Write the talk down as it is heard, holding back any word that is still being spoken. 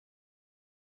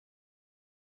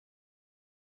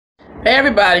Hey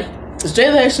everybody, it's Jay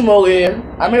the Haitian Mogul here.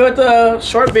 I'm here with a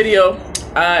short video.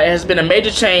 It has been a major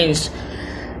change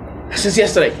since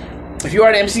yesterday. If you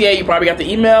are an MCA, you probably got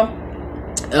the email.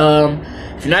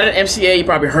 If you're not an MCA, you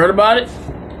probably heard about it.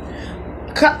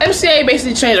 MCA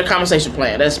basically changed their compensation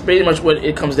plan. That's pretty much what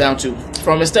it comes down to.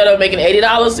 From instead of making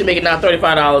 $80, they make it now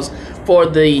 $35 for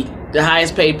the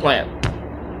highest paid plan.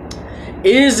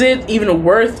 Is it even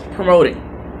worth promoting?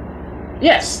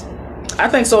 Yes. I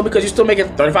think so, because you're still making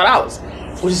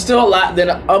 $35, which is still a lot than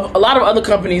a lot of other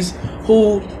companies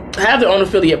who have their own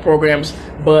affiliate programs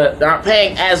but aren't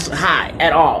paying as high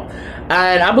at all.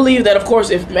 And I believe that, of course,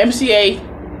 if MCA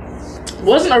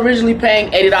wasn't originally paying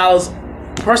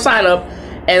 $80 per sign up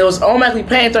and it was automatically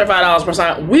paying $35 per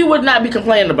sign up, we would not be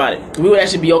complaining about it. We would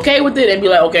actually be okay with it and be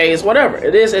like, okay, it's whatever.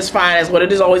 It's fine. It's what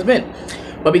it has always been.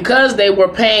 But because they were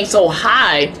paying so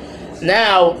high,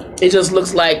 now it just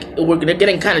looks like they're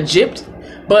getting kind of gypped.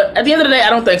 But at the end of the day, I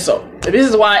don't think so. This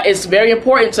is why it's very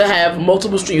important to have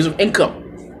multiple streams of income.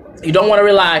 You don't want to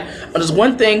rely on just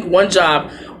one thing, one job,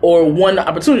 or one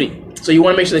opportunity. So you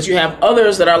want to make sure that you have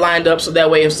others that are lined up, so that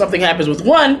way if something happens with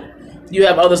one, you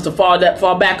have others to fall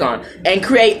back on and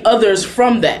create others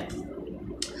from that.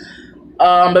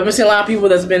 But I've been seeing a lot of people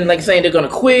that's been like saying they're gonna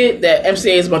quit, that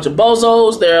MCA is a bunch of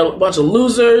bozos, they're a bunch of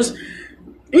losers.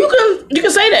 You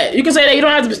can say that. You can say that. You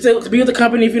don't have to be with the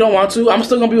company if you don't want to. I'm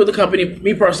still gonna be with the company,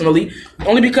 me personally,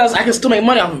 only because I can still make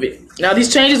money off of it. Now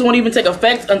these changes won't even take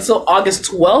effect until August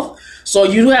 12th, so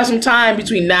you do have some time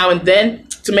between now and then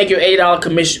to make your $80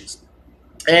 commissions.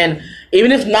 And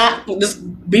even if not, just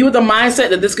be with the mindset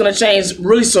that this is gonna change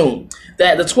really soon.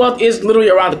 That the 12th is literally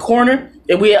around the corner,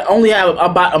 and we only have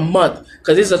about a month,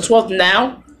 because it's the 12th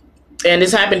now. And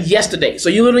this happened yesterday, so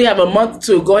you literally have a month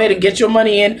to go ahead and get your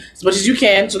money in as much as you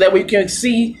can, so that way you can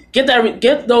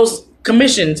get those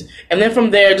commissions, and then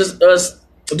from there just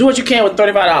do what you can with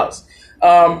 $35.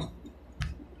 I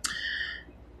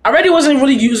already wasn't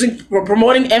really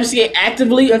promoting MCA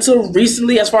actively until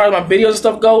recently, as far as my videos and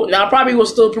stuff go. Now I probably will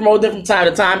still promote them from time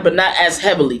to time, but not as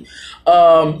heavily.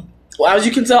 Well, as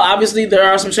you can tell, obviously there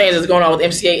are some changes going on with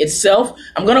MCA itself.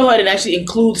 I'm gonna go ahead and actually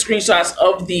include screenshots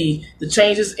of the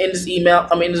changes in this in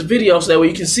this video, so that way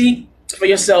you can see for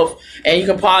yourself and you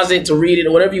can pause it to read it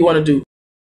or whatever you want to do.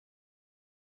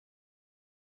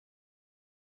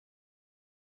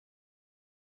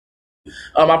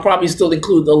 I'll probably still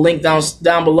include the link down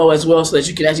below as well, so that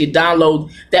you can actually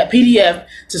download that PDF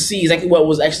to see exactly what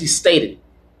was actually stated.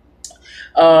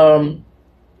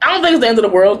 I don't think it's the end of the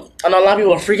world. I know a lot of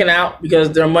people are freaking out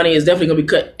because their money is definitely going to be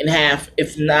cut in half,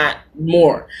 if not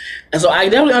more. And so I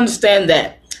definitely understand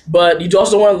that. But you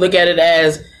also want to look at it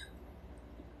as,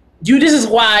 this is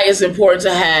why it's important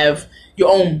to have your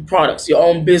own products, your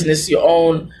own business, your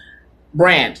own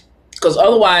brand. Because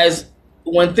otherwise,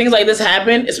 when things like this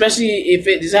happen, especially if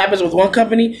this happens with one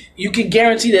company, you can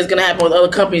guarantee that it's going to happen with other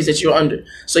companies that you're under.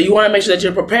 So you want to make sure that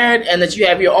you're prepared and that you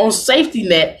have your own safety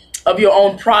net of your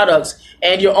own products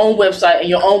and your own website and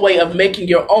your own way of making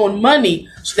your own money,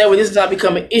 so that way this does not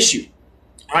become an issue.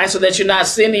 All right, so that you're not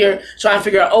sitting here trying to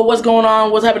figure out, oh, what's going on?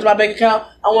 What's happened to my bank account?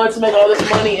 I wanted to make all this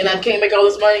money and I can't make all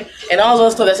this money, and all this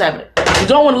other stuff that's happening. You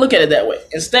don't want to look at it that way.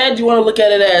 Instead, you want to look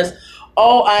at it as,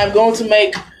 oh, I am going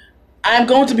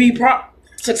to be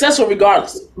successful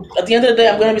regardless. At the end of the day,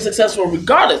 I'm going to be successful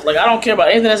regardless. Like, I don't care about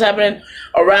anything that's happening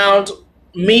around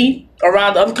me,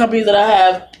 around the other companies that I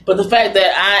have. But the fact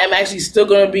that I am actually still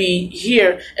going to be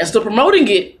here and still promoting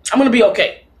it, I'm going to be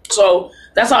okay. So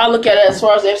that's how I look at it as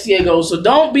far as the FCA goes. So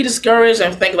don't be discouraged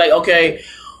and think like, okay,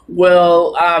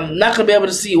 well, I'm not going to be able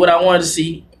to see what I wanted to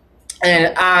see,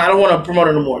 and I don't want to promote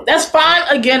it anymore. That's fine.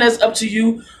 Again, that's up to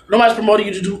you. Nobody's promoting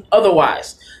you to do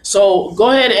otherwise. So go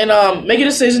ahead and make a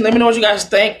decision. Let me know what you guys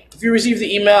think. If you receive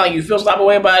the email and you feel some type of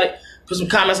way about it, put some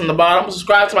comments on the bottom.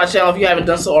 Subscribe to my channel if you haven't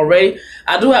done so already.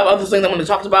 I do have other things I'm going to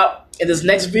talk about in this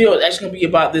next video. It's actually going to be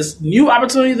about this new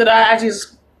opportunity that I actually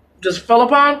just fell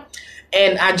upon,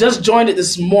 and I just joined it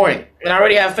this morning, and I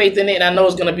already have faith in it, and I know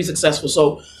it's going to be successful.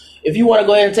 So if you want to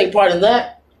go ahead and take part in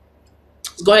that,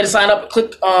 go ahead and sign up.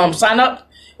 Click sign up,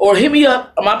 or hit me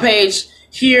up on my page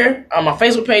here, on my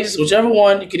Facebook pages, whichever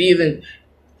one. You could even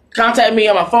contact me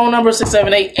on my phone number,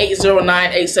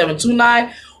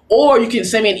 678-809-8729, or you can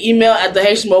send me an email at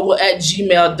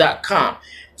thehaitianmogul@gmail.com.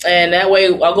 And that way,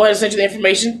 I'll go ahead and send you the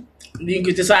information. You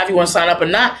can decide if you want to sign up or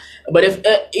not. But if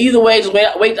either way, just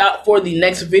wait out for the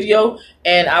next video,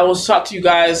 and I will talk to you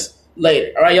guys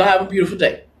later. All right, y'all have a beautiful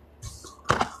day.